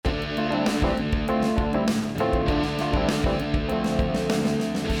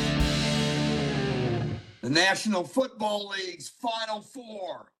National Football League's Final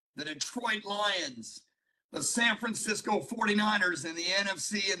Four, the Detroit Lions, the San Francisco 49ers in the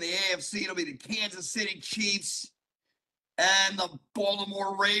NFC and the AFC. It'll be the Kansas City Chiefs and the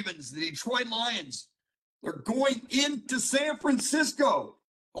Baltimore Ravens. The Detroit Lions, they're going into San Francisco.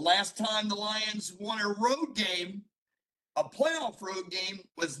 The last time the Lions won a road game, a playoff road game,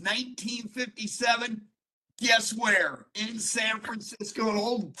 was 1957. Guess where? In San Francisco, an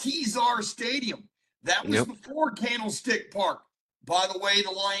old Kezar Stadium. That was before Candlestick Park. By the way,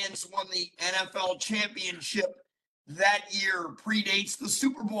 the Lions won the NFL Championship that year. Predates the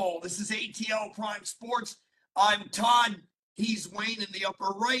Super Bowl. This is ATL Prime Sports. I'm Todd. He's Wayne in the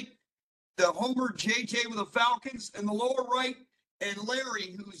upper right. The homer, JJ with the Falcons in the lower right. And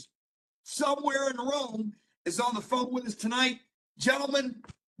Larry, who's somewhere in Rome, is on the phone with us tonight. Gentlemen,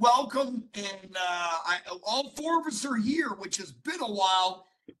 welcome. And all four of us are here, which has been a while.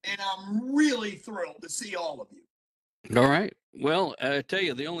 And I'm really thrilled to see all of you. All right. Well, I tell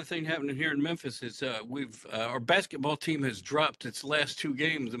you, the only thing happening here in Memphis is our basketball team has dropped its last two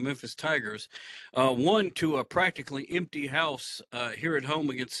games, the Memphis Tigers, one to a practically empty house here at home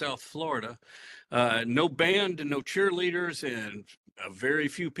against South Florida. No band and no cheerleaders and very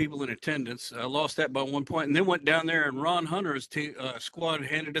few people in attendance. Lost that by 1 point, and then went down there, and Ron Hunter's squad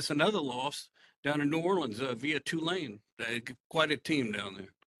handed us another loss down in New Orleans via Tulane. Quite a team down there.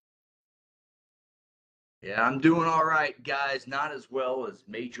 Yeah, I'm doing all right, guys. Not as well as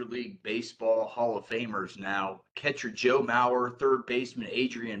Major League Baseball Hall of Famers now. Catcher Joe Mauer, third baseman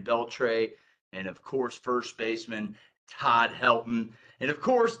Adrian Beltre, and of course, first baseman Todd Helton. And of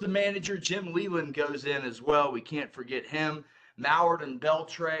course, the manager Jim Leyland goes in as well. We can't forget him. Mauer and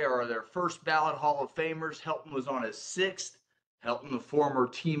Beltre are their first ballot Hall of Famers. Helton was on his sixth. Helton, the former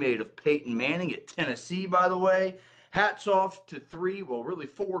teammate of Peyton Manning at Tennessee, by the way. Hats off to really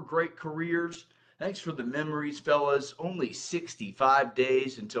four great careers. Thanks for the memories, fellas. Only 65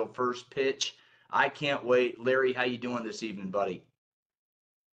 days until first pitch. I can't wait. Larry, how you doing this evening, buddy?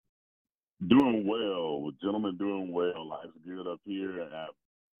 Doing well, gentlemen, doing well. Life's good up here.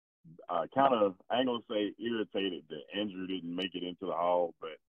 I ain't going to say irritated that Andrew didn't make it into the Hall,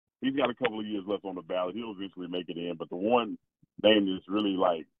 but he's got a couple of years left on the ballot. He'll eventually make it in. But the one name that's really,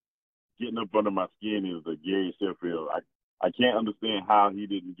 getting up under my skin is the Gary Sheffield. I can't understand how he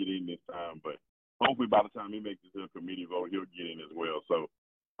didn't get in this time, but hopefully by the time he makes it to a committee vote, he'll get in as well. So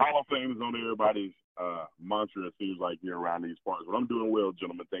Hall of Fame is on everybody's mantra, it seems like, here around these parts. But I'm doing well,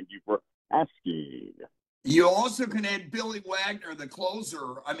 gentlemen. Thank you for asking. You also can add Billy Wagner, the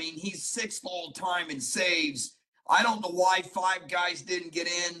closer. I mean, he's sixth all time in saves. I don't know why five guys didn't get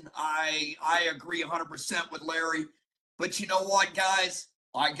in. I agree 100% with Larry. But you know what, guys?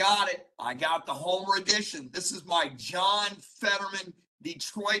 I got it. I got the Homer edition. This is my John Fetterman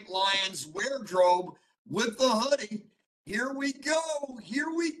Detroit Lions wardrobe with the hoodie. Here we go. Here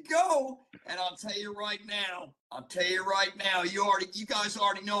we go. And I'll tell you right now, you guys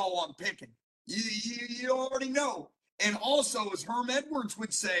already know who I'm picking. You already know. And also, as Herm Edwards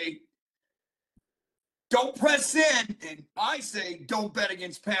would say, don't press in. And I say, don't bet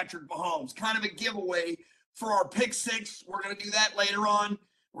against Patrick Mahomes. Kind of a giveaway for our pick six. We're going to do that later on.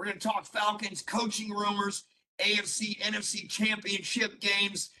 We're going to talk Falcons coaching rumors, AFC, NFC championship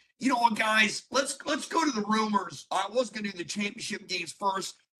games. You know what, guys? Let's go to the rumors. I was going to do the championship games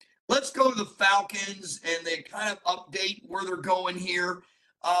first. Let's go to the Falcons and they kind of update where they're going here.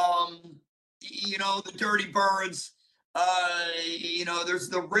 The Dirty Birds. There's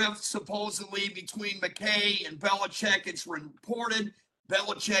the rift supposedly between McKay and Belichick. It's reported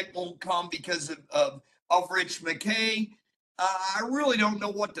Belichick won't come because of Rich McKay. I really don't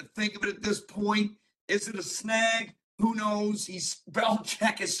know what to think of it at this point. Is it a snag? Who knows?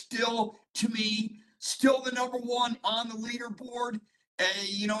 Belichick is still, to me, the number one on the leaderboard.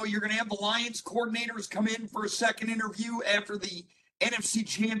 You're going to have the Lions coordinators come in for a second interview after the NFC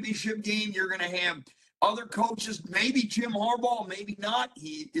Championship game. You're going to have other coaches, maybe Jim Harbaugh, maybe not.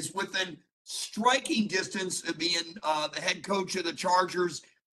 He is within striking distance of being the head coach of the Chargers.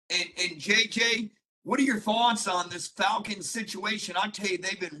 And JJ, what are your thoughts on this Falcons situation? I tell you,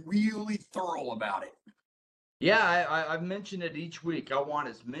 they've been really thorough about it. Yeah, I've mentioned it each week. I want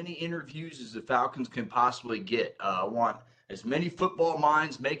as many interviews as the Falcons can possibly get. I want as many football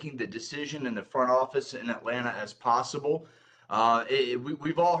minds making the decision in the front office in Atlanta as possible.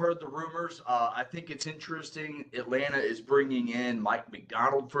 We've all heard the rumors. I think it's interesting. Atlanta is bringing in Mike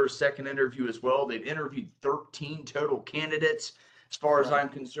McDonald for a second interview as well. They've interviewed 13 total candidates, as far as I'm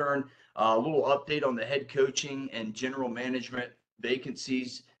concerned. A little update on the head coaching and general management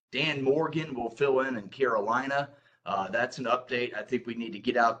vacancies. Dan Morgan will fill in Carolina. That's an update I think we need to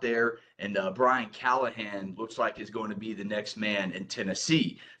get out there. And Brian Callahan looks like is going to be the next man in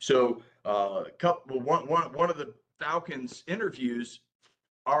Tennessee. So one of the Falcons interviews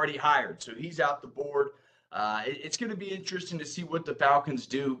already hired. So he's out the board. It's going to be interesting to see what the Falcons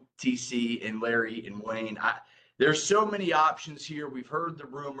do, TC and Larry and Wayne. There's so many options here. We've heard the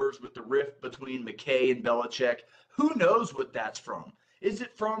rumors with the rift between McKay and Belichick. Who knows what that's from? Is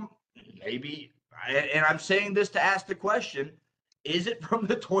it from maybe, and I'm saying this to ask the question, is it from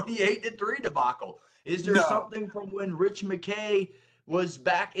the 28-3 debacle? Is there something from when Rich McKay was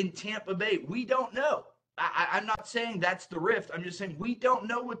back in Tampa Bay? We don't know. I'm not saying that's the rift. I'm just saying we don't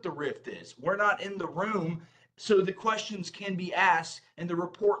know what the rift is. We're not in the room, so the questions can be asked and the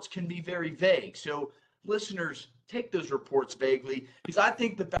reports can be very vague. So listeners, take those reports vaguely, because I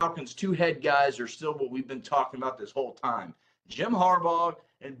think the Falcons' two head guys are still what we've been talking about this whole time: Jim Harbaugh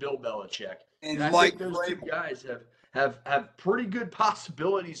and Bill Belichick. And I think those two guys have pretty good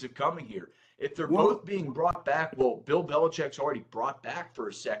possibilities of coming here. If they're both being brought back, well, Bill Belichick's already brought back for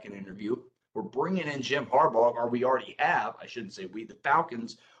a second interview. We're bringing in Jim Harbaugh, or we already have. I shouldn't say we. The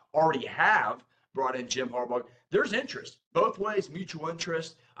Falcons already have brought in Jim Harbaugh. There's interest. Both ways, mutual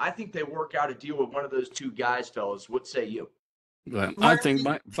interest. I think they work out a deal with one of those two guys, fellas. What say you? Well, I think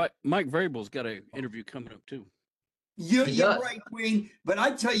Mike Vrabel's got an interview coming up, too. You're right, Wayne. But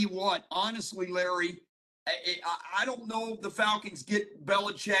I tell you what, honestly, Larry, I don't know if the Falcons get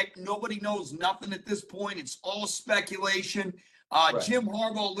Belichick. Nobody knows nothing at this point. It's all speculation. Right. Jim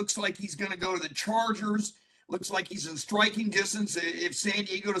Harbaugh looks like he's going to go to the Chargers. Looks like he's in striking distance. If San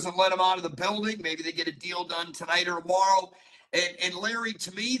Diego doesn't let him out of the building, maybe they get a deal done tonight or tomorrow. And Larry,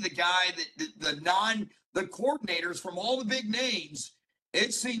 to me, the guy that the coordinators from all the big names,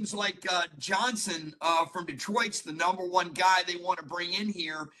 it seems like Johnson from Detroit's the number one guy they want to bring in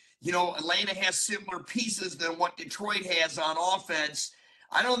here. You know, Atlanta has similar pieces than what Detroit has on offense.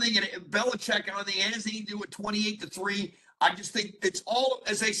 I don't think Belichick, I don't think it has anything to do with 28-3. I just think it's all,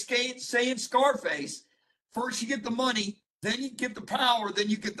 as they say in Scarface, first you get the money, then you get the power, then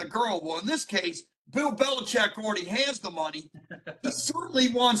you get the girl. Well, in this case, Bill Belichick already has the money. He certainly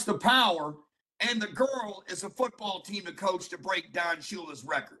wants the power, and the girl is a football team to coach to break Don Shula's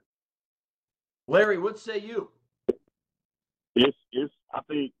record. Larry, what say you? I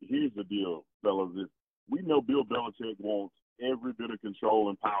think here's the deal, fellas. We know Bill Belichick wants every bit of control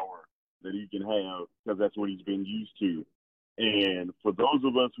and power that he can have, because that's what he's been used to. And for those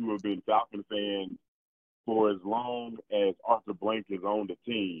of us who have been Falcon fans for as long as Arthur Blank has owned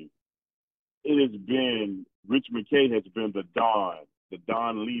the team, Rich McKay has been the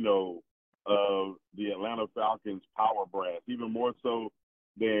Don Lino of the Atlanta Falcons power brass, even more so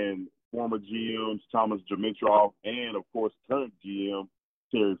than former GMs Thomas Dimitroff and, of course, current GM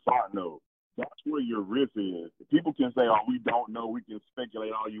Terry Fontenot. That's where your risk is. People can say, oh, we don't know. We can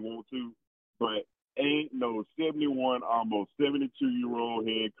speculate all you want to, but ain't no 71, almost 72-year-old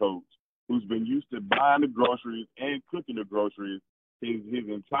head coach who's been used to buying the groceries and cooking the groceries. His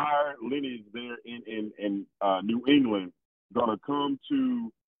entire lineage there in New England gonna come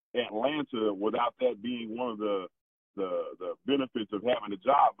to Atlanta without that being one of the benefits of having a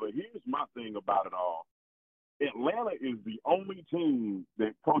job. But here's my thing about it all: Atlanta is the only team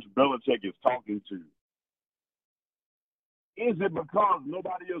that Coach Belichick is talking to. Is it because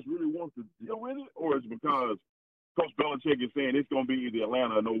nobody else really wants to deal with it, or is it because Coach Belichick is saying it's going to be either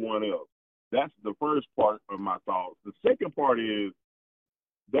Atlanta or no one else? That's the first part of my thoughts. The second part is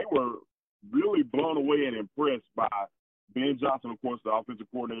they were really blown away and impressed by Ben Johnson, of course, the offensive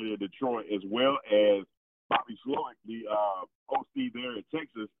coordinator of Detroit, as well as Bobby Slowick, the OC there in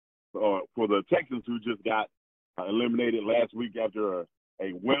Texas, for the Texans, who just got eliminated last week after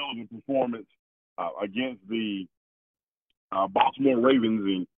a well of a performance against the Baltimore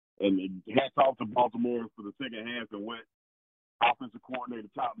Ravens, and hats off to Baltimore for the second half and what offensive coordinator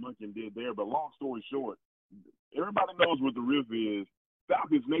Todd Monken did there. But long story short, everybody knows what the risk is.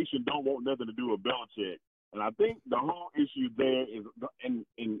 Falcons Nation don't want nothing to do with Belichick. And I think the whole issue there is, and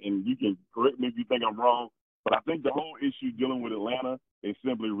you can correct me if you think I'm wrong, but I think the whole issue dealing with Atlanta is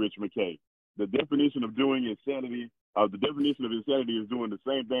simply Rich McKay. The definition of insanity is doing the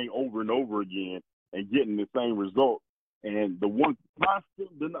same thing over and over again and getting the same result. And the one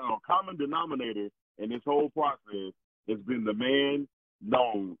common denominator in this whole process has been the man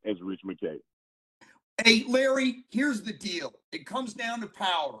known as Rich McKay. Hey, Larry, here's the deal. It comes down to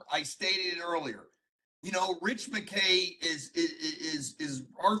power. I stated it earlier. You know, Rich McKay is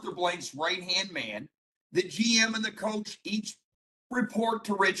Arthur Blank's right-hand man. The GM and the coach each report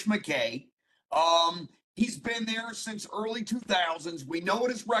to Rich McKay. He's been there since early 2000s. We know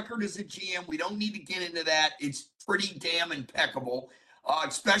what his record is at GM. We don't need to get into that. It's pretty damn impeccable,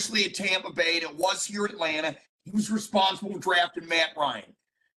 especially at Tampa Bay, and it was here at Atlanta. He was responsible for drafting Matt Ryan.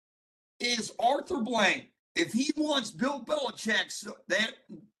 Is Arthur Blank, if he wants Bill Belichick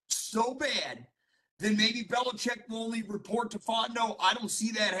so bad, then maybe Belichick will only report to Fontenot. I don't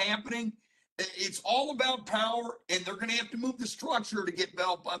see that happening. It's all about power, and they're going to have to move the structure to get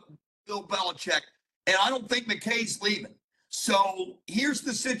Bill Belichick. And I don't think McKay's leaving. So here's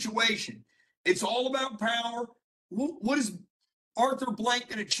the situation. It's all about power. What is Arthur Blank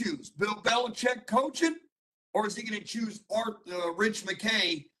going to choose? Bill Belichick coaching? Or is he going to choose Rich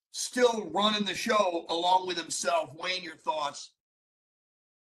McKay still running the show along with himself? Wayne, your thoughts?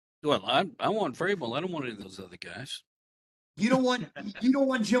 Well, I want Vrabel. I don't want any of those other guys. You don't want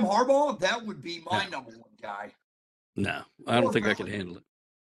Jim Harbaugh? That would be my number one guy. No, I don't think I could handle it.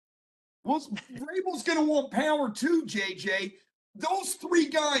 Well, Vrabel's going to want power too, JJ. Those three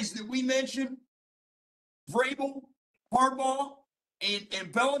guys that we mentioned, Vrabel, Harbaugh,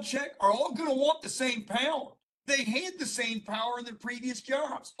 and Belichick, are all going to want the same power. They had the same power in their previous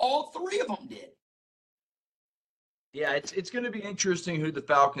jobs. All three of them did. Yeah, it's going to be interesting who the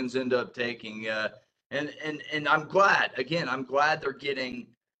Falcons end up taking. And I'm glad, again, they're getting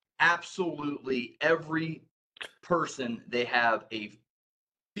absolutely every person they have a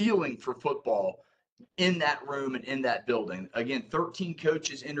feeling for football in that room and in that building. Again, 13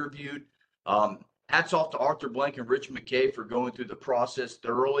 coaches interviewed. Hats off to Arthur Blank and Rich McKay for going through the process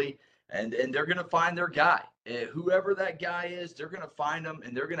thoroughly. And they're going to find their guy. Whoever that guy is, they're going to find him,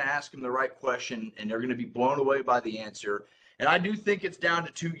 and they're going to ask him the right question, and they're going to be blown away by the answer. And I do think it's down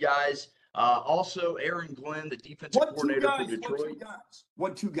to two guys. Also, Aaron Glenn, the defensive coordinator for Detroit.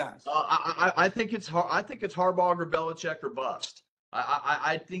 What two guys? I think it's Harbaugh or Belichick or bust.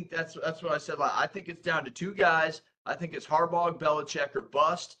 I think that's what I said. I think it's down to two guys. I think it's Harbaugh, Belichick, or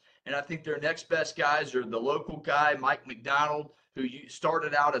bust. And I think their next best guys are the local guy, Mike McDonald, who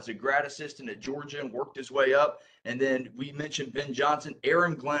started out as a grad assistant at Georgia and worked his way up. And then we mentioned Ben Johnson,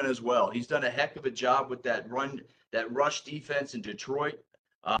 Aaron Glenn as well. He's done a heck of a job with that rush defense in Detroit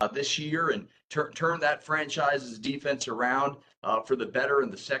this year, and turn that franchise's defense around for the better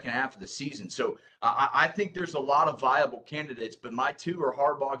in the second half of the season. So I think there's a lot of viable candidates, but my two are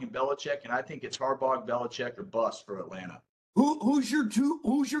Harbaugh and Belichick, and I think it's Harbaugh, Belichick, or bust for Atlanta. Who's your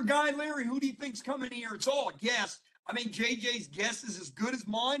guy, Larry? Who do you think's coming here? It's all a guess. I mean, JJ's guess is as good as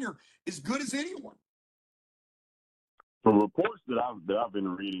mine or as good as anyone. From reports that I've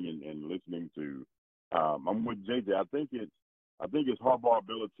been reading and listening to, I'm with JJ. I think it's Harbaugh,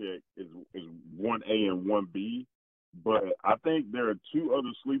 Belichick is 1A and 1B, but I think there are two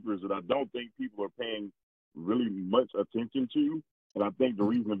other sleepers that I don't think people are paying really much attention to. And I think the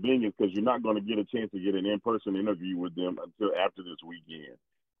reason being is because you're not going to get a chance to get an in-person interview with them until after this weekend.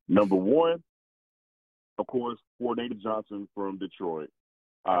 Number one, of course, Coordinator Johnson from Detroit.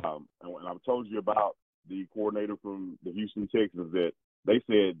 And I've told you about the coordinator from the Houston Texans that they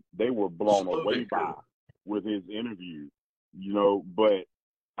said they were blown away by with his interview, but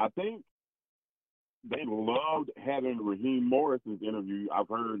I think they loved having Raheem Morrison's interview. I've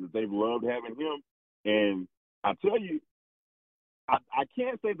heard that they've loved having him. And I tell you, I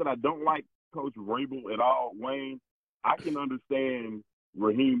can't say that I don't like Coach Vrabel at all, Wayne. I can understand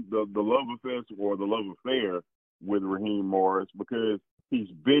Raheem, the love affair with Raheem Morris, because he's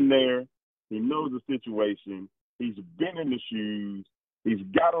been there. He knows the situation. He's been in the shoes. He's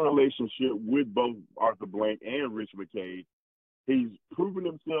got a relationship with both Arthur Blank and Rich McKay. He's proven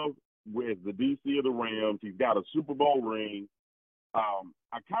himself with the DC of the Rams. He's got a Super Bowl ring.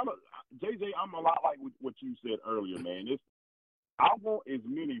 JJ, I'm a lot like what you said earlier, man. I want as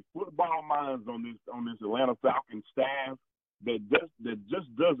many football minds on this Atlanta Falcons staff that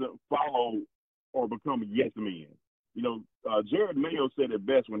just doesn't follow or become yes men. Jared Mayo said it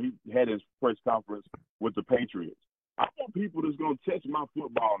best when he had his press conference with the Patriots. I want people that's going to test my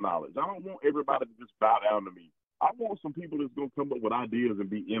football knowledge. I don't want everybody to just bow down to me. I want some people that's going to come up with ideas and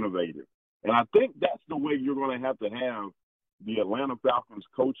be innovative. And I think that's the way you're going to have the Atlanta Falcons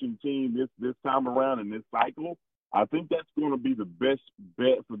coaching team this time around in this cycle. I think that's going to be the best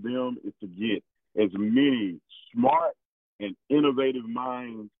bet for them, is to get as many smart and innovative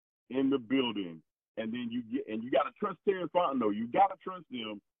minds in the building. And then you got to trust Terry Fontenot. You got to trust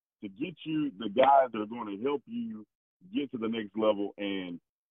him to get you the guys that are going to help you get to the next level. And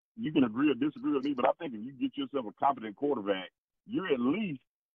you can agree or disagree with me, but I think if you get yourself a competent quarterback, you're at least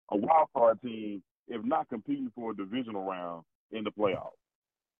a wild card team, if not competing for a divisional round in the playoffs.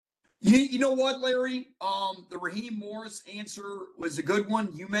 You know what, Larry? The Raheem Morris answer was a good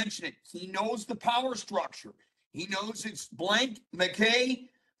one. You mentioned it. He knows the power structure. He knows it's Blank, McKay,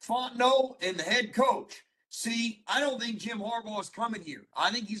 Fontenot, and the head coach. See, I don't think Jim Harbaugh is coming here.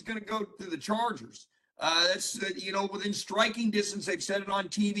 I think he's going to go to the Chargers. That's within striking distance. They've said it on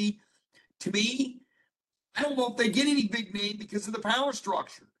TV. To me, I don't know if they get any big name because of the power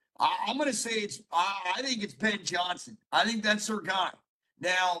structure. I'm going to say I think it's Ben Johnson. I think that's their guy.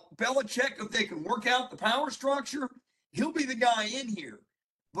 Now, Belichick, if they can work out the power structure, he'll be the guy in here.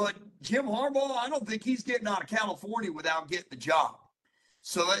 But Jim Harbaugh, I don't think he's getting out of California without getting the job.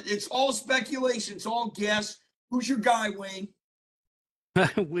 So it's all speculation. It's all guess. Who's your guy, Wayne?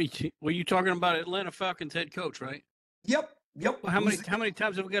 Were you talking about Atlanta Falcons head coach, right? Yep. Well, how many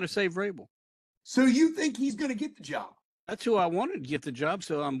times have we got to save Vrabel? So you think he's going to get the job? That's who I wanted to get the job,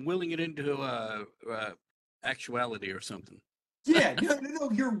 so I'm willing it into actuality or something. Yeah, no,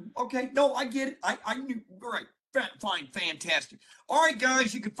 you're okay. No, I get it. I knew. All right, fine, fantastic. All right,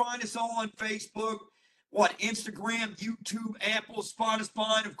 guys, you can find us all on Facebook, Instagram, YouTube, Apple,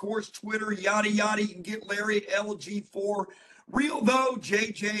 Spotify, of course, Twitter, yada yada. You can get Larry at LG4. Real though,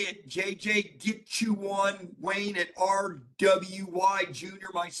 JJ at JJ Get You One, Wayne at RWY Junior,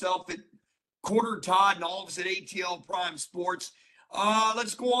 myself at Quarter Todd, and all of us at ATL Prime Sports.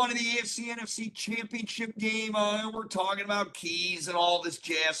 Let's go on to the AFC NFC Championship game. We're talking about keys and all this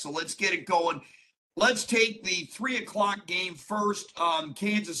jazz, so let's get it going. Let's take the 3 o'clock game first.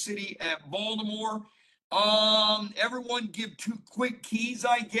 Kansas City at Baltimore. Everyone give 2 quick keys,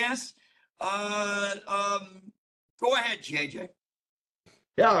 I guess. Go ahead, JJ.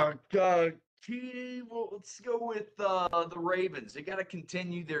 Yeah, key. Well, let's go with the Ravens. They got to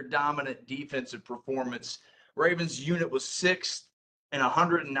continue their dominant defensive performance. Ravens unit was 6th and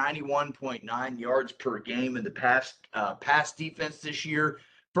 191.9 yards per game in the pass defense this year.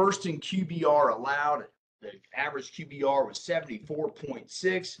 First in QBR allowed. The average QBR was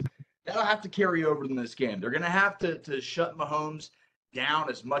 74.6. That'll have to carry over in this game. They're going to have to shut Mahomes down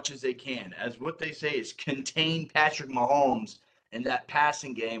as much as they can. As what they say is contain Patrick Mahomes in that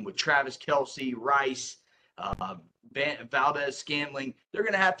passing game with Travis Kelce, Rice, Valdez, Scantling. They're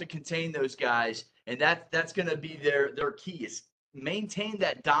going to have to contain those guys, and that's going to be their key is maintain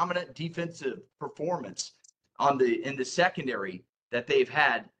that dominant defensive performance in the secondary that they've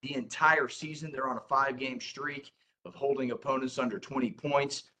had the entire season. They're on a 5-game streak of holding opponents under 20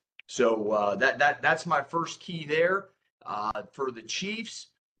 points. So that's my first key there. For the Chiefs,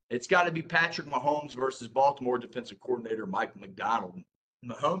 it's got to be Patrick Mahomes versus Baltimore defensive coordinator Mike Macdonald.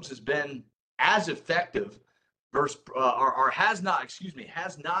 Mahomes has been as effective versus has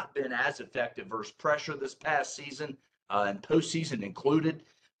not been as effective versus pressure this past season and postseason included.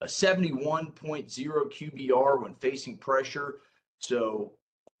 A 71.0 QBR when facing pressure. So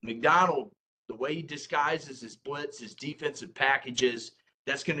Macdonald, the way he disguises his blitz, his defensive packages,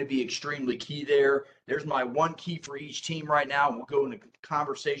 that's going to be extremely key there. There's my one key for each team right now. We'll go into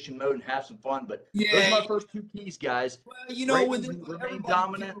conversation mode and have some fun. But those are my first 2 keys, guys. Well, Ravens remain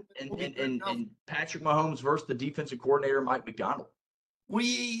dominant, and Patrick Mahomes versus the defensive coordinator, Mike Macdonald.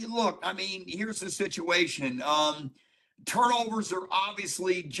 Here's the situation. Turnovers are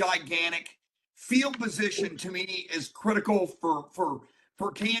obviously gigantic. Field position, to me, is critical for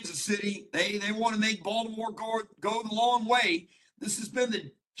Kansas City. They want to make Baltimore go the long way. This has been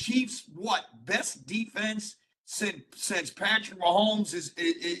the Chiefs' best defense since Patrick Mahomes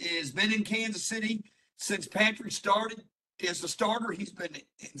has been in Kansas City. Since Patrick started as a starter, he's been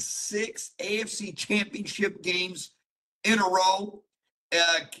in 6 AFC Championship games in a row.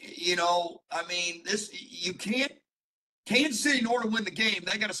 Kansas City, in order to win the game,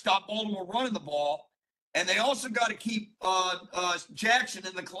 they got to stop Baltimore running the ball, and they also got to keep Jackson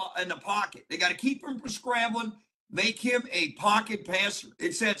in the pocket. They got to keep him from scrambling. Make him a pocket passer.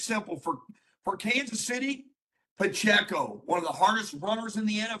 It's that simple. For Kansas City, Pacheco, one of the hardest runners in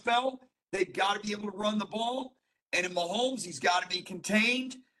the NFL, they've got to be able to run the ball. And in Mahomes, he's got to be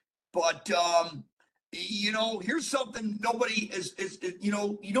contained. But, here's something nobody is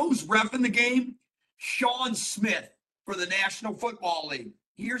who's reffing the game? Sean Smith for the National Football League.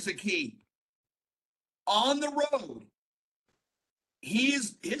 Here's the key. On the road,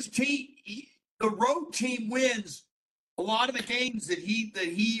 his team, the road team wins a lot of the games that he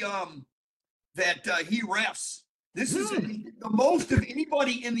refs. This is the most of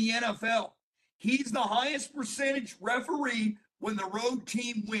anybody in the NFL. He's the highest percentage referee when the road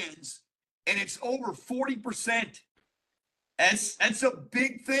team wins, and it's over 40%. That's a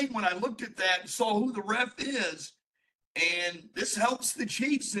big thing when I looked at that and saw who the ref is, and this helps the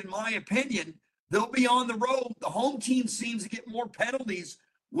Chiefs, in my opinion. They'll be on the road. The home team seems to get more penalties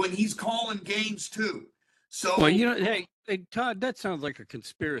when he's calling games too. So Well, you know, hey, Todd, that sounds like a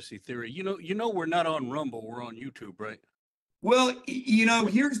conspiracy theory. We're not on Rumble, we're on YouTube, right? well,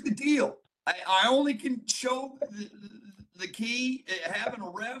 here's the deal. I only can show the key having a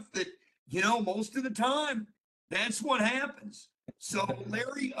ref that, most of the time that's what happens. So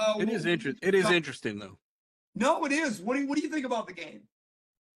Larry, It is interesting. It is interesting though. No, it is. What do you think about the game?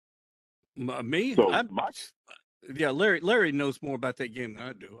 Me, So yeah, Larry knows more about that game than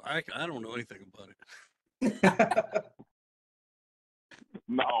I do. I don't know anything about it.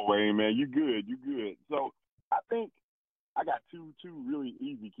 No way, man. You good. So I think I got two really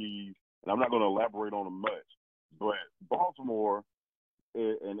easy keys, and I'm not going to elaborate on them much. But Baltimore,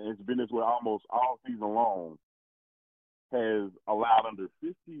 and it's been this way almost all season long, has allowed under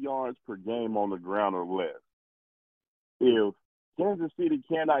 50 yards per game on the ground or less. If Kansas City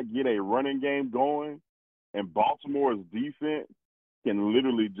cannot get a running game going, and Baltimore's defense can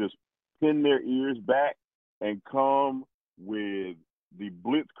literally just pin their ears back and come with the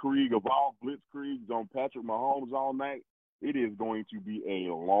blitzkrieg of all blitzkriegs on Patrick Mahomes all night, it is going to be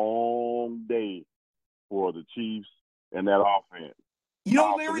a long day for the Chiefs and that offense.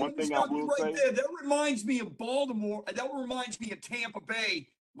 Larry, one thing I will say, there. That reminds me of Baltimore. That reminds me of Tampa Bay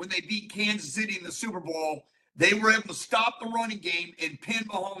when they beat Kansas City in the Super Bowl. They were able to stop the running game and pin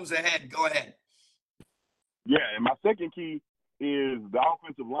Mahomes ahead. Go ahead. Yeah, and my second key is the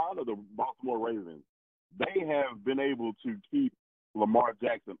offensive line of the Baltimore Ravens. They have been able to keep Lamar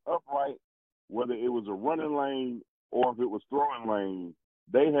Jackson upright, whether it was a running lane or if it was throwing lane.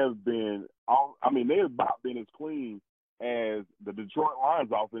 They have been they've about been as clean as the Detroit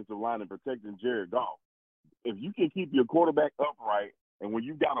Lions offensive line in protecting Jared Goff. If you can keep your quarterback upright, and when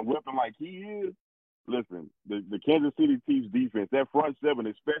you got a weapon like he is, listen, the Kansas City Chiefs defense, that front seven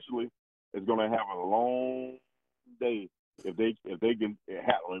especially, is going to have a long day if they can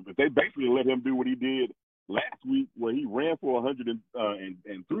handle him. But they basically let him do what he did last week, where he ran for 100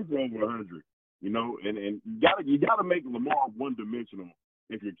 and threw for over 100. And you gotta make Lamar one dimensional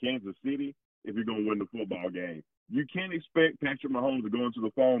if you're Kansas City, if you're gonna win the football game. You can't expect Patrick Mahomes to go into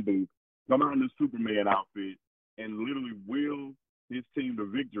the phone booth, come out in this Superman outfit, and literally will his team to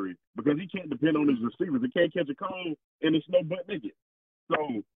victory, because he can't depend on his receivers. He can't catch a cold in the snow butt naked.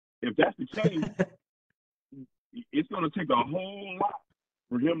 So if that's the case, it's going to take a whole lot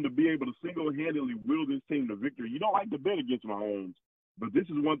for him to be able to single-handedly will this team to victory. You don't like to bet against Mahomes, but this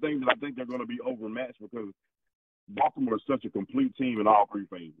is one thing that I think they're going to be overmatched, because Baltimore is such a complete team in all three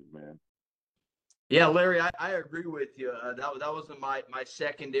phases, man. Yeah, Larry, I agree with you. That was my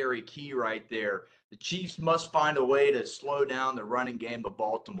secondary key right there. The Chiefs must find a way to slow down the running game of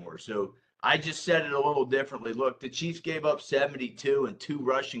Baltimore. So I just said it a little differently. Look, the Chiefs gave up 72 and 2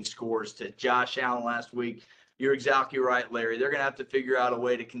 rushing scores to Josh Allen last week. You're exactly right, Larry. They're going to have to figure out a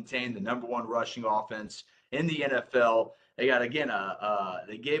way to contain the number one rushing offense in the NFL. They got, again,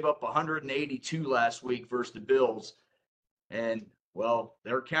 they gave up 182 last week versus the Bills. And well,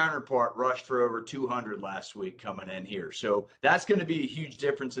 their counterpart rushed for over 200 last week coming in here. So that's going to be a huge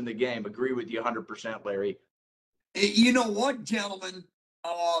difference in the game. Agree with you 100%, Larry. You know what, gentlemen?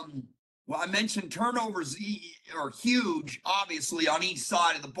 I mentioned turnovers are huge, obviously, on each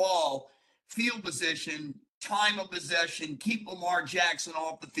side of the ball. Field position, time of possession, keep Lamar Jackson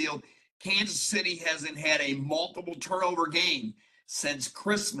off the field. Kansas City hasn't had a multiple turnover game since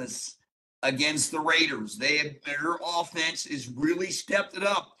Christmas against the Raiders. Their offense is really stepped it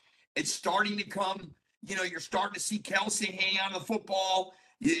up. It's starting to come, you're starting to see Kelsey hang on the football,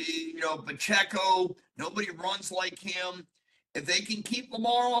 Pacheco, nobody runs like him. If they can keep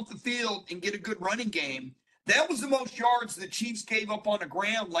Lamar off the field and get a good running game, that was the most yards the Chiefs gave up on the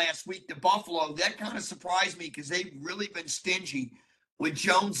ground last week to Buffalo. That kind of surprised me, because they've really been stingy with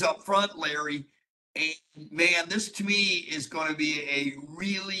Jones up front, Larry. And man, this to me is going to be a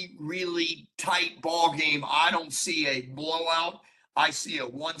really, really tight ball game. I don't see a blowout. I see a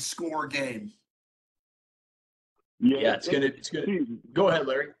one-score game. Yeah, it's gonna. Go ahead,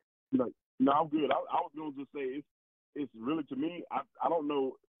 Larry. No, I'm good. I was going to just say it's really, to me, I don't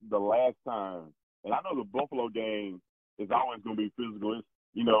know the last time, and I know the Buffalo game is always going to be physical. It's,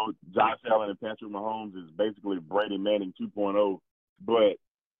 Josh Allen and Patrick Mahomes is basically Brady Manning 2.0, but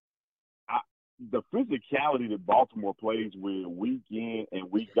the physicality that Baltimore plays with week in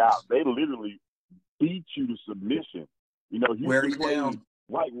and week out, they literally beat you to submission. Houston played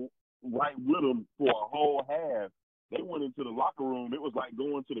right with them for a whole half. They went into the locker room. It was like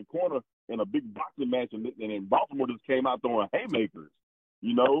going to the corner in a big boxing match, and then Baltimore just came out throwing haymakers,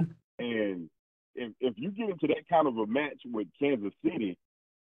 And if you get into that kind of a match with Kansas City,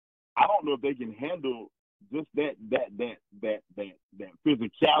 I don't know if they can handle just that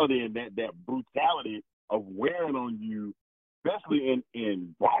physicality and that brutality of wearing on you, especially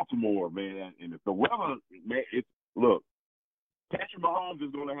in Baltimore, man. And if the weather, man, look, Patrick Mahomes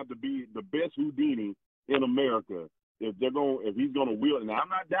is going to have to be the best Houdini in America if he's going to wield. And I'm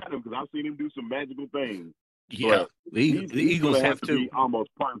not doubting him because I've seen him do some magical things. Yeah, the Eagles gonna have to be almost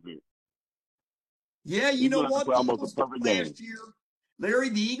perfect. Yeah, you know what? The Eagles perfect game. last year, Larry,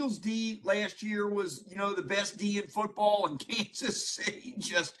 the Eagles D last year was, the best D in football, and Kansas City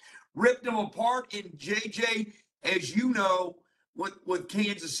just ripped them apart. And JJ, as you know, with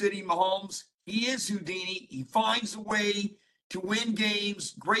Kansas City, Mahomes, he is Houdini. He finds a way to win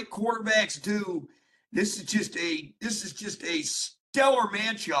games. Great quarterbacks do. This is just a stellar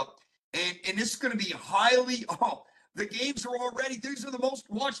matchup, and this is going to be highly. Oh, the games are already. These are the most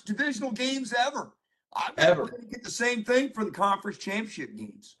watched divisional games ever. I bet we're going to get the same thing for the conference championship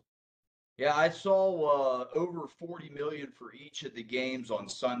games. Yeah, I saw over 40 million for each of the games on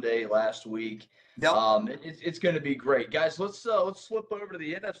Sunday last week. Yep. It's going to be great, guys. Let's flip over to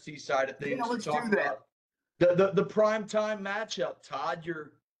the NFC side of things. Yeah, let's talk do that. About the prime time matchup. Todd,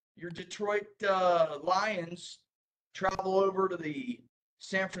 your Detroit Lions travel over to the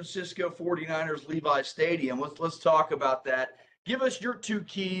San Francisco 49ers Levi Stadium. Let's talk about that. Give us your two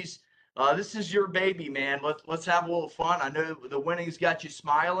keys. This is your baby, man. Let's have a little fun. I know the winning's got you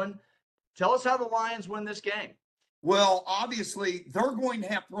smiling. Tell us how the Lions win this game. Well, obviously, they're going to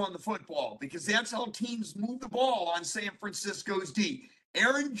have to run the football because that's how teams move the ball on San Francisco's D.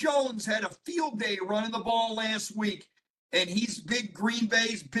 Aaron Jones had a field day running the ball last week, and he's big Green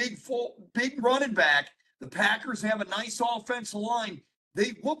Bay's big running back. The Packers have a nice offensive line.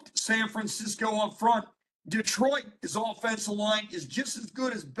 They whooped San Francisco up front. Detroit, his offensive line is just as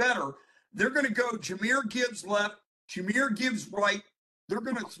good as better. They're going to go Jahmyr Gibbs left, Jahmyr Gibbs right. They're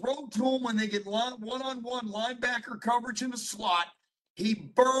going to throw to him when they get one-on-one linebacker coverage in the slot. He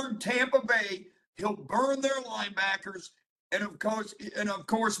burned Tampa Bay. He'll burn their linebackers. And of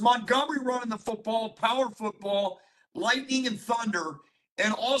course, Montgomery running the football, power football, lightning and thunder.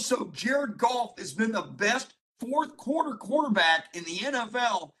 And also, Jared Goff has been the best fourth quarter quarterback in the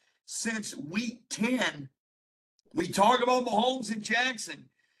NFL since week 10. We talk about Mahomes and Jackson,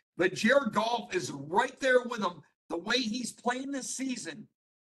 but Jared Goff is right there with him. The way he's playing this season,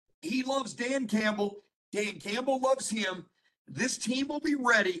 he loves Dan Campbell. Dan Campbell loves him. This team will be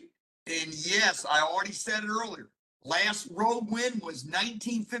ready. And yes, I already said it earlier. Last road win was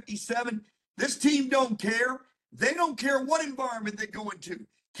 1957. This team don't care. They don't care what environment they go into.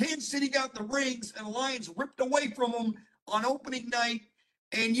 Kansas City got the rings, and the Lions ripped away from them on opening night.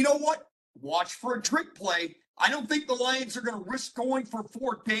 And you know what? Watch for a trick play. I don't think the Lions are going to risk going for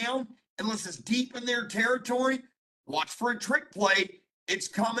fourth down unless it's deep in their territory. Watch for a trick play. It's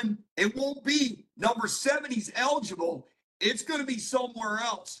coming. It won't be number 7. He's eligible. It's going to be somewhere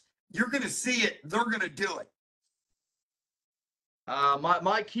else. You're going to see it. They're going to do it.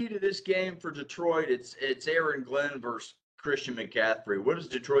 My key to this game for Detroit, it's Aaron Glenn versus Christian McCaffrey. What does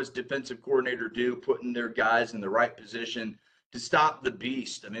Detroit's defensive coordinator do, putting their guys in the right position to stop the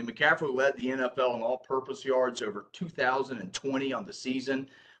beast? I mean, McCaffrey led the NFL in all-purpose yards over 2,020 on the season,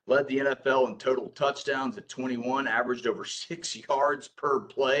 led the NFL in total touchdowns at 21, averaged over 6 yards per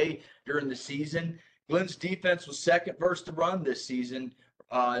play during the season. Glenn's defense was second versus the run this season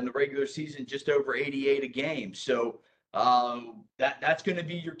in the regular season, just over 88 a game. So that's going to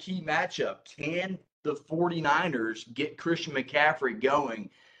be your key matchup. Can the 49ers get Christian McCaffrey going?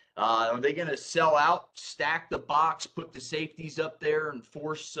 Are they going to sell out, stack the box, put the safeties up there, and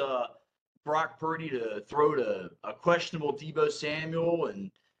force Brock Purdy to throw to a questionable Deebo Samuel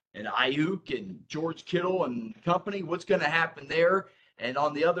and Ayuk and George Kittle and company? What's going to happen there? And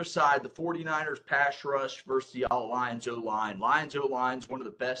on the other side, the 49ers pass rush versus the Lions O-line. Lions O-line is one of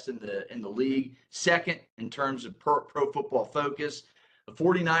the best in the league, second in terms of pro football focus. The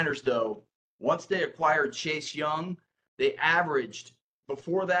 49ers, though, once they acquired Chase Young, they averaged,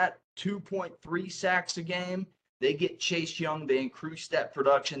 before that, 2.3 sacks a game. They get Chase Young. They increased that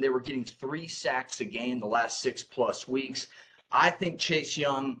production. They were getting 3 sacks a game the last 6+ weeks. I think Chase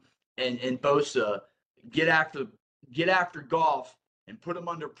Young and Bosa get after Goff and put him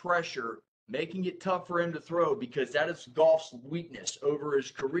under pressure, making it tough for him to throw, because that is Goff's weakness over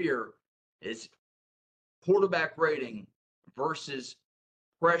his career, is quarterback rating versus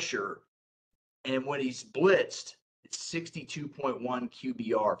pressure. And when he's blitzed, it's 62.1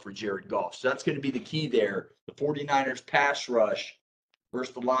 QBR for Jared Goff. So that's going to be the key there. The 49ers pass rush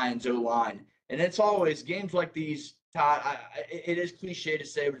versus the Lions O-line. And it's always games like these, Todd, it is cliche to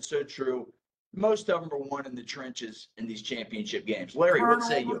say, but it's so true. Most of them are won in the trenches in these championship games. Larry, what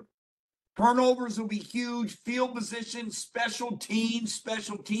say you? Turnovers will be huge. Field position, special teams,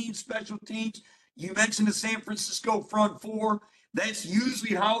 special teams, special teams. You mentioned the San Francisco front four. That's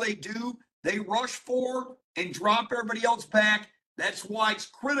usually how they do. They rush forward and drop everybody else back. That's why it's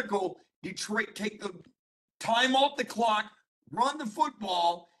critical Detroit take the time off the clock, run the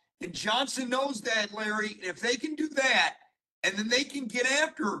football, and Johnson knows that, Larry. If they can do that, and then they can get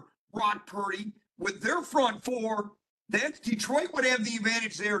after Brock Purdy with their front four, then Detroit would have the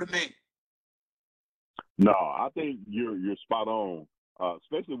advantage there to me. No, I think you're spot on,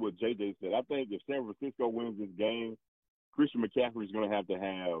 especially what JJ said. I think if San Francisco wins this game, Christian McCaffrey is going to have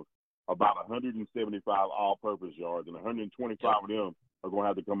about 175 all-purpose yards, and 125 of them are going to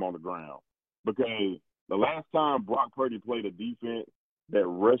have to come on the ground. Because the last time Brock Purdy played a defense that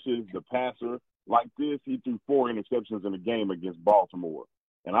rushes the passer like this, he threw 4 interceptions in a game against Baltimore.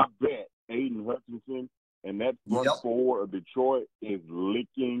 And I bet Aiden Hutchinson and that front four of Detroit is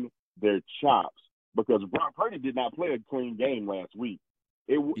licking their chops because Brock Purdy did not play a clean game last week.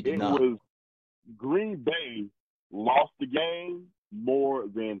 It was Green Bay lost the game more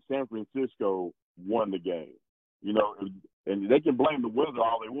than San Francisco won the game. You know, and they can blame the weather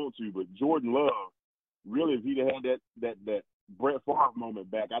all they want to, but Jordan Love, really, if he'd had that Brett Favre moment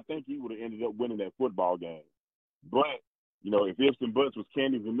back, I think he would have ended up winning that football game. But, you know, if ifs and buts was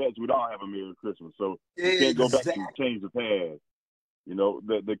candies and nuts, we'd all have a Merry Christmas. So you can't go back and change the past. You know,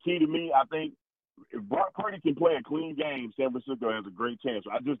 the key to me, I think, if Brock Purdy can play a clean game, San Francisco has a great chance.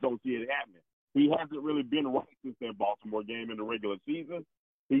 I just don't see it happening. He hasn't really been right since that Baltimore game in the regular season.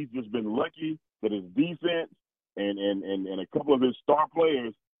 He's just been lucky that his defense and a couple of his star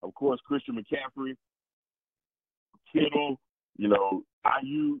players, of course, Christian McCaffrey, Kittle, you know,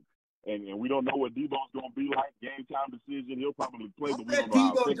 Ayuk, and we don't know what Debo's going to be like. Game time decision. He'll probably play, but we don't know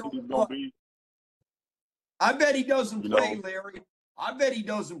how effective he's going to be. I bet he doesn't play, Larry. I bet he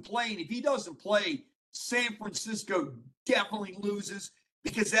doesn't play. And if he doesn't play, San Francisco definitely loses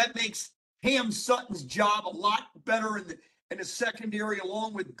because that makes Ham Sutton's job a lot better in the secondary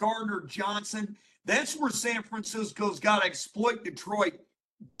along with Gardner Johnson. That's where San Francisco's got to exploit Detroit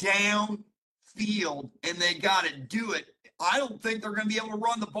downfield, and they got to do it. I don't think they're going to be able to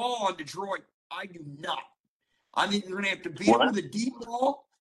run the ball on Detroit. I do not. I think they're going to have to beat them with a deep ball,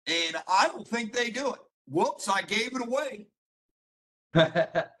 and I don't think they do it. Whoops, I gave it away.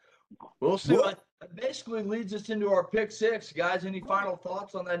 We'll see. That basically leads us into our pick six. Guys, any final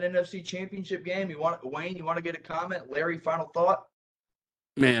thoughts on that NFC Championship game? Wayne, you want to get a comment? Larry, final thought?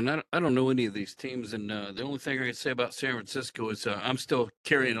 Man, I don't know any of these teams, and the only thing I can say about San Francisco is I'm still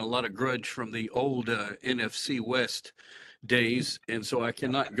carrying a lot of grudge from the old NFC West days, and so I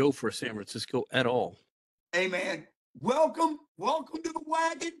cannot go for San Francisco at all. Hey, man, welcome to the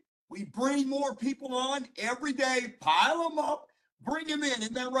wagon. We bring more people on every day, pile them up, bring them in.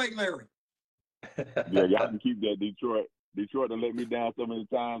 Isn't that right, Larry? Yeah, y'all can keep that. Detroit done let me down so many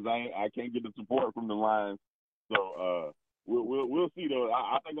times. I can't get the support from the Lions. So we'll see though.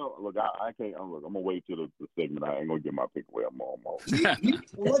 I think I can't. I'm gonna wait till the segment. I ain't gonna get my pick away. I'm on.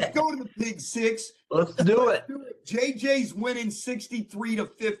 Let's go to the Big Six. Let's do it. JJ's winning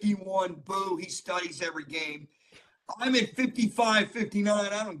 63-51. Boo! He studies every game. I'm at 55-59.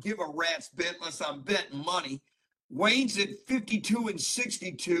 I don't give a rat's bit unless I'm betting money. Wayne's at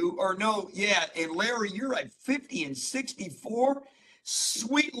 52-62, or no, yeah, and Larry, you're at 50-64.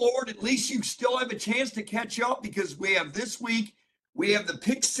 Sweet Lord, at least you still have a chance to catch up because we have this week, we have the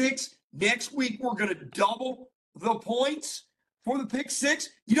pick six. Next week, we're going to double the points for the pick six.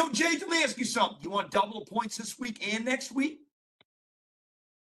 You know, Jay, let me ask you something. You want double the points this week and next week?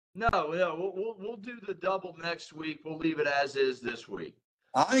 No, we'll do the double next week. We'll leave it as is this week.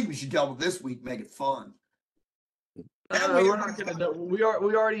 I think we should double this week, make it fun. We're not going to. We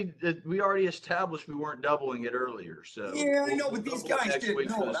already established we weren't doubling it earlier. So yeah, I know, but these guys didn't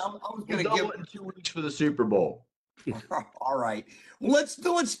know it. I was going to double it in 2 weeks for the Super Bowl. All right. Well, let's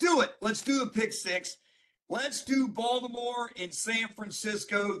do it. Let's do the pick six. Let's do Baltimore and San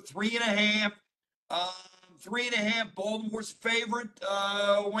Francisco 3.5. 3.5. Baltimore's favorite.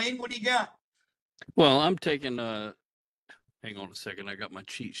 Wayne, what do you got? Well, I'm taking. Hang on a second. I got my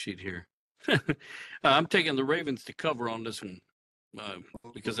cheat sheet here. I'm taking the Ravens to cover on this one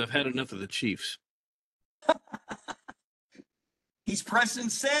because I've had enough of the Chiefs. He's pressing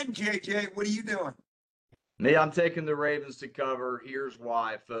send, JJ. What are you doing? Me, I'm taking the Ravens to cover. Here's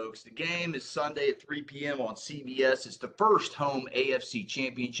why, folks. The game is Sunday at 3 p.m. on CBS. It's the first home AFC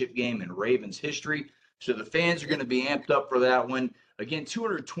Championship game in Ravens history, so the fans are going to be amped up for that one. Again,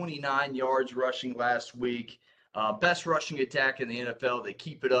 229 yards rushing last week. Best rushing attack in the NFL. They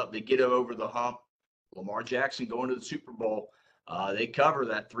keep it up. They get it over the hump. Lamar Jackson going to the Super Bowl. They cover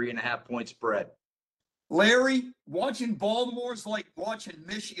that 3.5-point spread. Larry, watching Baltimore is like watching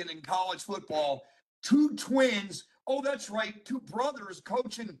Michigan in college football. Two twins. Oh, that's right. Two brothers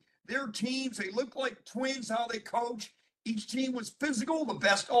coaching their teams. They look like twins how they coach. Each team was physical, the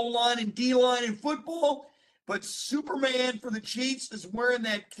best O-line and D-line in football. But Superman for the Chiefs is wearing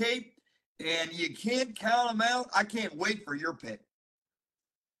that cape, and you can't count them out. I can't wait for your pick.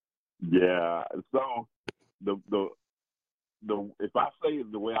 Yeah. So the if I say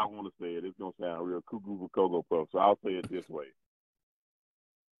it the way I want to say it, it's gonna sound real cuckoo for Cocoa Puff. So I'll say it this way.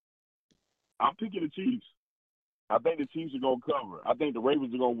 I'm picking the Chiefs. I think the Chiefs are gonna cover. I think the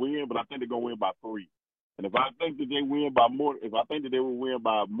Ravens are gonna win, but I think they're gonna win by 3. And if I think that they win by more, if I think that they will win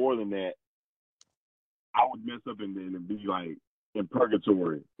by more than that, I would mess up and be like in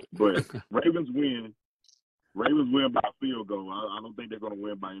purgatory. But Ravens win. Ravens win by field goal. I don't think they're going to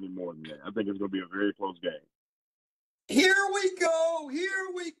win by any more than that. I think it's going to be a very close game. Here we go. Here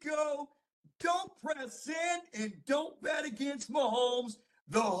we go. Don't press in and don't bet against Mahomes.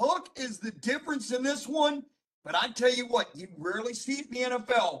 The hook is the difference in this one. But I tell you what, you rarely see it in the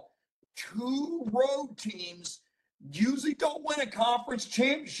NFL. Two road teams usually don't win a conference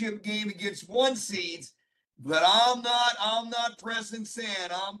championship game against one seeds. But I'm not pressing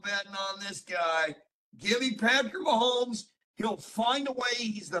sand. I'm betting on this guy. Give me Patrick Mahomes. He'll find a way.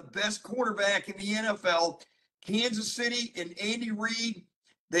 He's the best quarterback in the NFL. Kansas City and Andy Reid,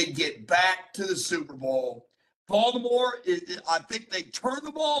 they get back to the Super Bowl. Baltimore, I think they turn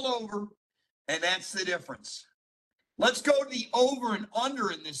the ball over, and that's the difference. Let's go to the over and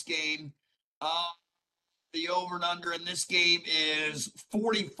under in this game. The over and under in this game is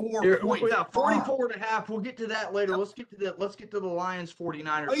 44. Yeah, 44.5. We'll get to that later. Let's get to the Lions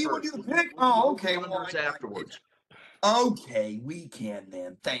 49ers. Oh, you want to do the pick? Oh, okay. Well, afterwards. Okay, we can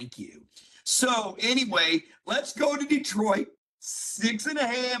then. Thank you. So anyway, let's go to Detroit.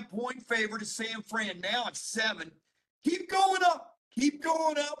 6.5-point favorite to San Fran. Now it's 7. Keep going up. Keep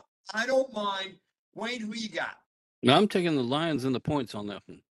going up. I don't mind. Wayne, who you got? No, I'm taking the Lions and the points on that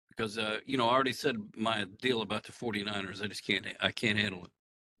one because, I already said my deal about the 49ers. I can't handle it.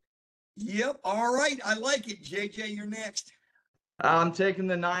 Yep. All right. I like it. JJ, you're next. I'm taking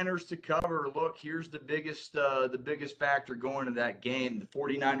the Niners to cover. Look, here's the biggest factor going to that game. The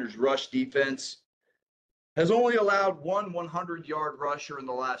 49ers rush defense has only allowed one 100-yard rusher in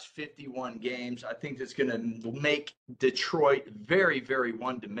the last 51 games. I think that's going to make Detroit very, very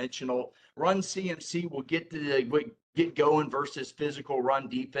one-dimensional. Run CMC will get going versus physical run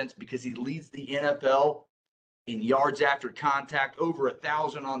defense because he leads the NFL in yards after contact, over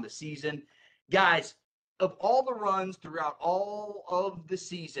 1,000 on the season. Guys, of all the runs throughout all of the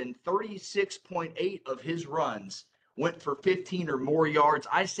season, 36.8 of his runs went for 15 or more yards.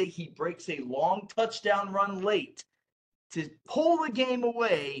 I say he breaks a long touchdown run late to pull the game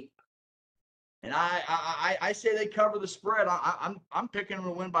away, and I say they cover the spread. I'm picking them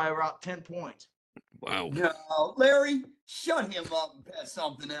to win by about 10 points. Wow. No, Larry, shut him up and bet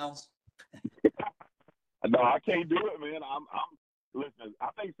something else. No, I can't do it, man. Listen, I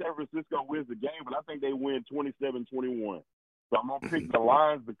think San Francisco wins the game, but I think they win 27-21. So I'm going to pick the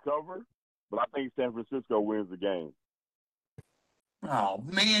Lions to cover, but I think San Francisco wins the game. Oh,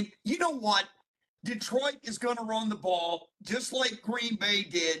 man. You know what? Detroit is going to run the ball just like Green Bay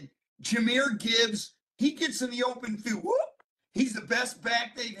did. Jahmyr Gibbs, he gets in the open field. Whoop! He's the best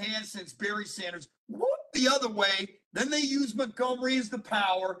back they've had since Barry Sanders. Whoop! The other way. Then they use Montgomery as the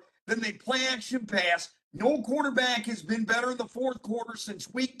power. Then they play action pass. No quarterback has been better in the fourth quarter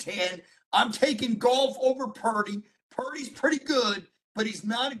since week 10. I'm taking Goff over Purdy. Purdy's pretty good, but he's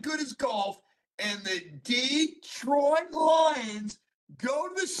not as good as Goff. And the Detroit Lions go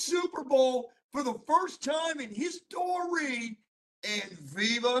to the Super Bowl for the first time in history. And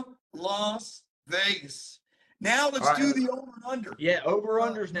Viva Las Vegas. Now let's do the over and under. Yeah,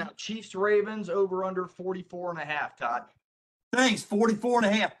 over-unders now. Chiefs-Ravens, over-under 44.5, Todd. Thanks,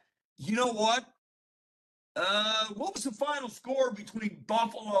 44.5. You know what? What was the final score between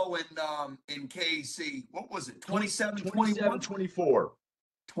Buffalo and KC? What was it? 27-21? 27-24.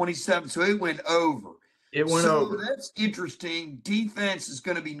 27. So it went over. It went over. That's interesting. Defense is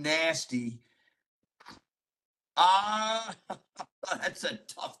going to be nasty. That's a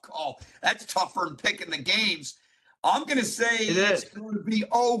tough call. That's tougher than picking the games. I'm going to say it's going to be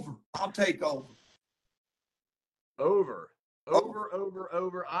over. I'll take over. Over.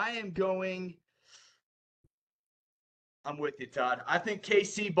 I'm with you, Todd. I think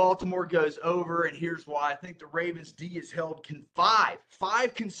KC Baltimore goes over, and here's why. I think the Ravens D has held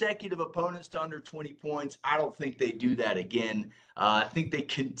five consecutive opponents to under 20 points. I don't think they do that again. I think they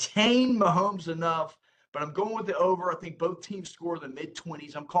contain Mahomes enough, but I'm going with the over. I think both teams score in the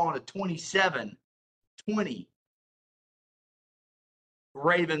mid-20s. I'm calling it 27-20.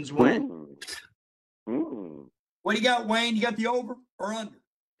 Ravens win. What do you got, Wayne? You got the over or under?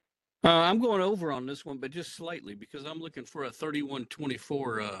 I'm going over on this one, but just slightly because I'm looking for a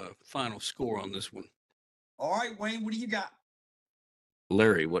 31-24 final score on this one. All right, Wayne, what do you got?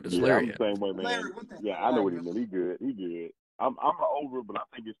 Larry, what does Larry have? I'm the same way, man. Larry, what the hell I know are what he you? meant. He good. He good. I'm over, but I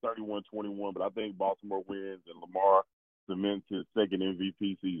think it's 31-21. But I think Baltimore wins and Lamar cements his second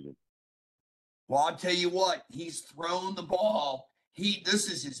MVP season. Well, I'll tell you what, he's thrown the ball. This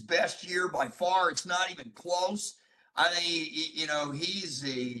is his best year by far. It's not even close. I think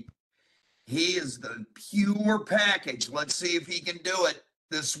he is the pure package. Let's see if he can do it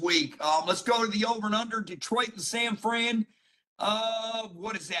this week. Let's go to the over and under. Detroit and San Fran.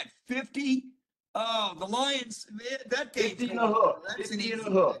 What is that? 50. The Lions. That game's 50 and a hook. That's 50 an and a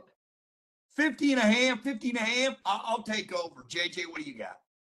easy hook. 50 and a half. 50 and a half. I'll take over. JJ, what do you got?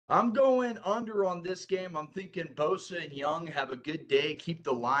 I'm going under on this game. I'm thinking Bosa and Young have a good day. Keep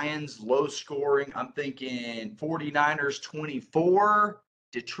the Lions low scoring. I'm thinking 49ers 24,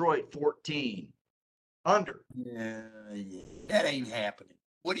 Detroit 14. Under. Yeah, that ain't happening.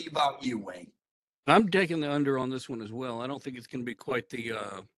 What about you, Wayne? I'm taking the under on this one as well. I don't think it's going to be quite the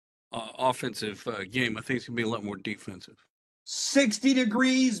offensive game. I think it's going to be a lot more defensive. 60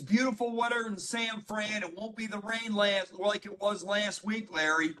 degrees, beautiful weather in San Fran. It won't be the rain like it was last week,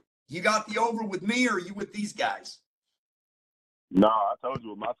 Larry. You got the over with me, or are you with these guys? No, I told you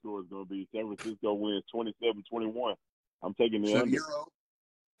what my score is going to be. San Francisco wins 27-21. I'm taking the under.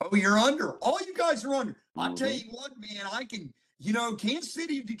 You're under. All you guys are under. I'll tell you what, man, Kansas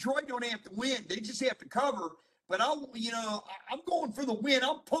City and Detroit don't have to win. They just have to cover. But I'm going for the win.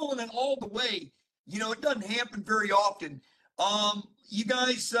 I'm pulling it all the way. It doesn't happen very often. You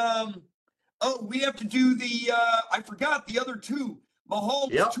guys, we have to do I forgot the other two.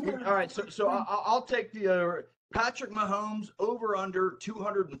 Mahomes. Yep. All right. So I'll take the Patrick Mahomes over under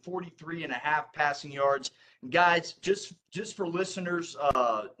 243 and a half passing yards. Guys, just for listeners,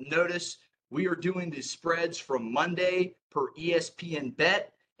 notice we are doing the spreads from Monday per ESPN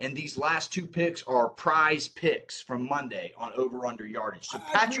Bet, and these last two picks are prize picks from Monday on over under yardage. So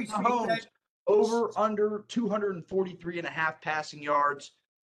Patrick Mahomes over under 243 and a half passing yards.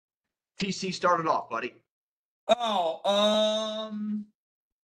 TC started off, buddy.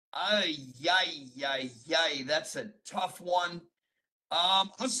 That's a tough one.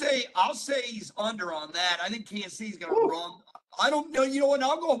 I'll say he's under on that. I think Kansas City's going to run. I don't know. You know what?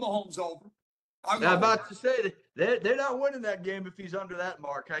 I'll go Mahomes over. I'm about to say that they're not winning that game if he's under that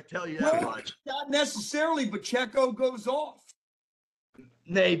mark. I tell you that much. Not necessarily, but Checo goes off.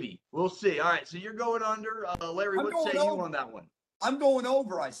 Maybe. We'll see. All right. So you're going under. Larry, what say you on that one? I'm going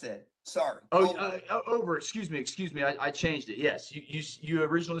over, I said. Sorry. Over. Excuse me. I changed it. Yes. You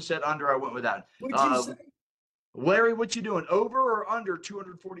originally said under. I went with that. What'd you say? Larry, what you doing? Over or under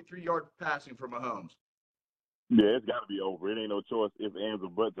 243 yard passing for Mahomes? Yeah, it's got to be over. It ain't no choice if ands or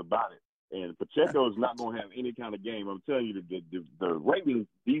buts about it. And Pacheco is not going to have any kind of game. I'm telling you, the Ravens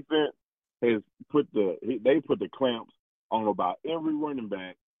defense has put the clamps on about every running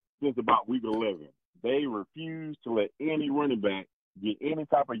back since about week 11. They refuse to let any running back get any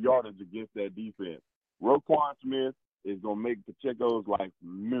type of yardage against that defense. Roquan Smith is going to make Pacheco's life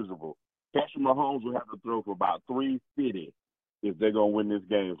miserable. Patrick Mahomes will have to throw for about 350 if they're going to win this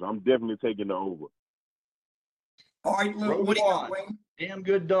game. So I'm definitely taking the over. All right, Lou, what do you got, Wayne? Damn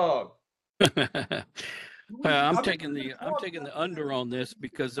good dog. I'm taking the under on this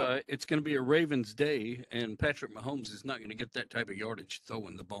because it's going to be a Ravens day, and Patrick Mahomes is not going to get that type of yardage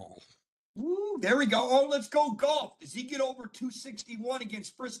throwing the ball. Ooh, there we go. Oh, let's go golf. Does he get over 261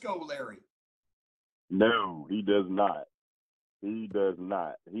 against Frisco, Larry? No, he does not. He does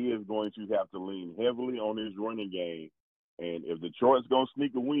not. He is going to have to lean heavily on his running game. And if Detroit's going to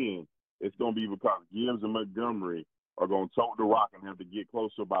sneak a win, it's going to be because Gibbs and Montgomery are going to tote the rock and have to get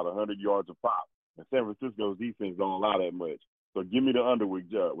close to about 100 yards a pop. And San Francisco's defense don't allow that much. So give me the under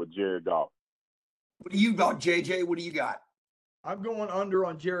with Jared Goff. What do you got, JJ? What do you got? I'm going under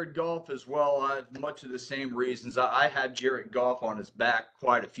on Jared Goff as well. Much of the same reasons. I had Jared Goff on his back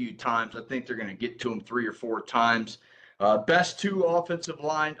quite a few times. I think they're going to get to him 3 or 4 times. Best offensive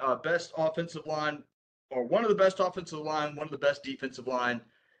line, or one of the best offensive line, one of the best defensive line.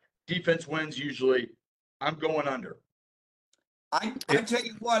 Defense wins usually. I'm going under. I tell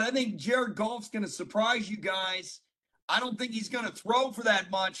you what, I think Jared Goff's going to surprise you guys. I don't think he's going to throw for that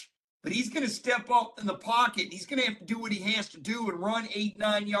much, but he's going to step up in the pocket. He's going to have to do what he has to do and run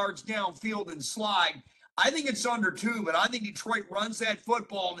 8-9 yards downfield and slide. I think it's under 2, but I think Detroit runs that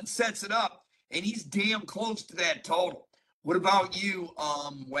football and sets it up. and he's damn close to that total. What about you,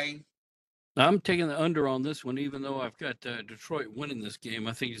 Wayne? I'm taking the under on this one, even though I've got Detroit winning this game.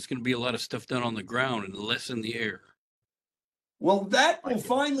 I think it's going to be a lot of stuff done on the ground and less in the air. Well, that will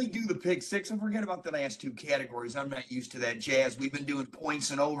finally do the pick six. And forget about the last two categories. I'm not used to that jazz. We've been doing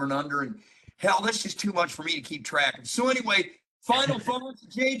points and over and under, and hell, that's just too much for me to keep track of. So anyway, final thoughts,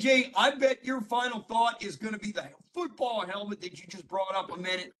 JJ. I bet your final thought is going to be the football helmet that you just brought up a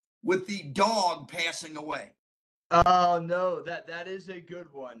minute with the dog passing away. Oh no, that is a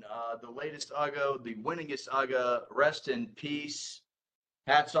good one. The latest Uggo, the winningest Ugga. Rest in peace.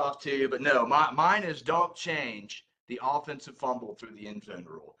 Hats off to you. But no, mine is don't change the offensive fumble through the end zone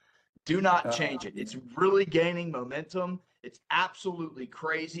rule. Do not change it. It's really gaining momentum. It's absolutely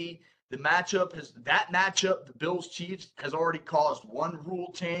crazy. The matchup, the Bills Chiefs, has already caused one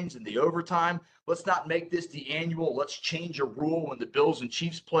rule change in the overtime. Let's not make this the annual. Let's change a rule when the Bills and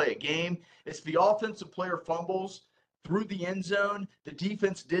Chiefs play a game. It's the offensive player fumbles through the end zone. The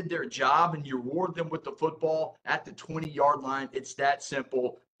defense did their job, and you reward them with the football at the 20-yard line. It's that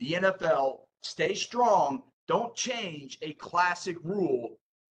simple. The NFL, stay strong. Don't change a classic rule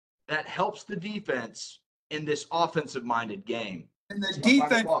that helps the defense in this offensive-minded game. And the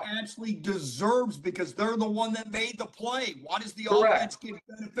defense actually deserves, because they're the one that made the play. Why does the offense get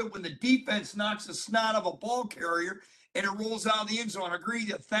benefit when the defense knocks the snot of a ball carrier and it rolls out of the end zone? I agree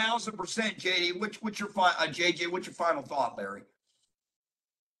 1,000%, JD. What's your JJ? What's your final thought, Larry?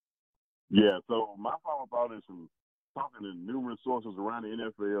 Yeah. So my final thought is from talking to numerous sources around the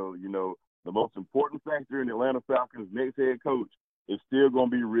NFL. You know, the most important factor in the Atlanta Falcons' next head coach is still going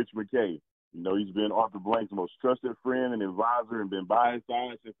to be Rich McKay. You know, he's been Arthur Blank's most trusted friend and advisor and been by his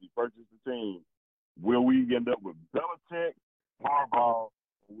side since he purchased the team. Will we end up with Belichick, Harbaugh, or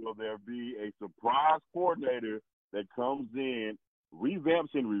will there be a surprise coordinator that comes in,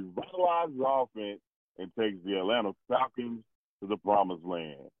 revamps and revitalizes the offense, and takes the Atlanta Falcons to the promised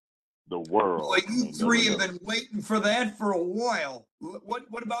land? The world. Boy, you three have been waiting for that for a while.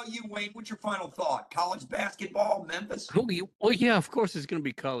 What about you, Wayne? What's your final thought? College basketball, Memphis? Well, yeah, of course it's going to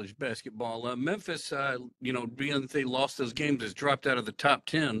be college basketball. Memphis, being that they lost those games, has dropped out of the top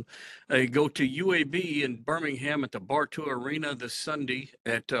 10. They go to UAB in Birmingham at the Bartow Arena this Sunday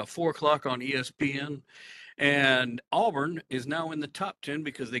at 4 o'clock on ESPN. And Auburn is now in the top 10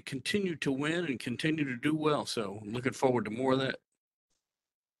 because they continue to win and continue to do well. So I'm looking forward to more of that.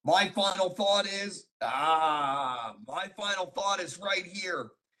 My final thought is right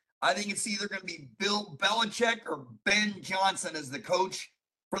here. I think it's either going to be Bill Belichick or Ben Johnson as the coach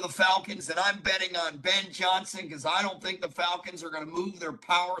for the Falcons. And I'm betting on Ben Johnson because I don't think the Falcons are going to move their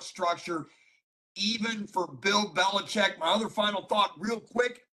power structure even for Bill Belichick. My other final thought real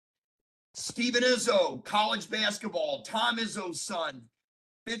quick. Steven Izzo, college basketball, Tom Izzo's son,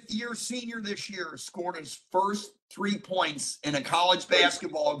 fifth-year senior this year, scored his first 3 points in a college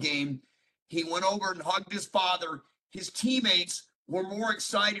basketball game. He went over and hugged his father. His teammates were more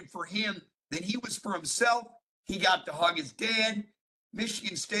excited for him than he was for himself. He got to hug his dad.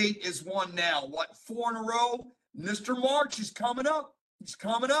 Michigan State is won now. 4 in a row? Mr. March is coming up. He's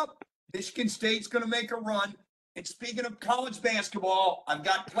coming up. Michigan State's going to make a run. And speaking of college basketball, I've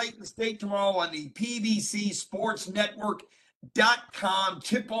got Clayton State tomorrow on the PBC Sports Network.com.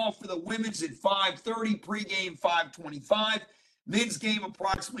 Tip-off for the women's at 5:30, pregame 5:25. Men's game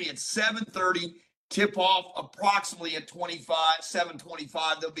approximately at 7:30. Tip-off approximately at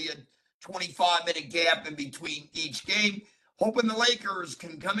 7:25. There'll be a 25-minute gap in between each game. Hoping the Lakers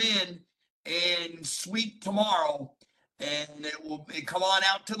can come in and sweep tomorrow, and it will come on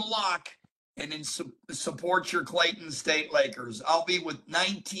out to the lock and then support your Clayton State Lakers. I'll be with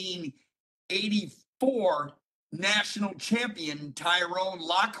 1984 national champion Tyrone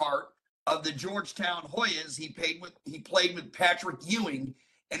Lockhart of the Georgetown Hoyas. He played with Patrick Ewing,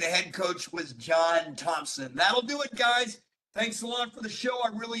 and the head coach was John Thompson. That'll do it, guys. Thanks a lot for the show. I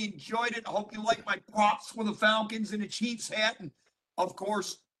really enjoyed it. I hope you like my props for the Falcons and a Chiefs hat. And, of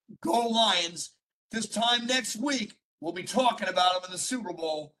course, go Lions. This time next week, we'll be talking about them in the Super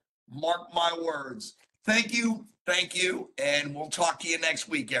Bowl. Mark my words. Thank you, and we'll talk to you next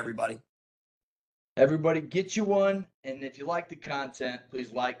week, everybody. Everybody, get you one. And if you like the content,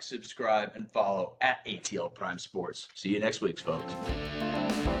 please like, subscribe, and follow at ATL Prime Sports. See you next week, folks.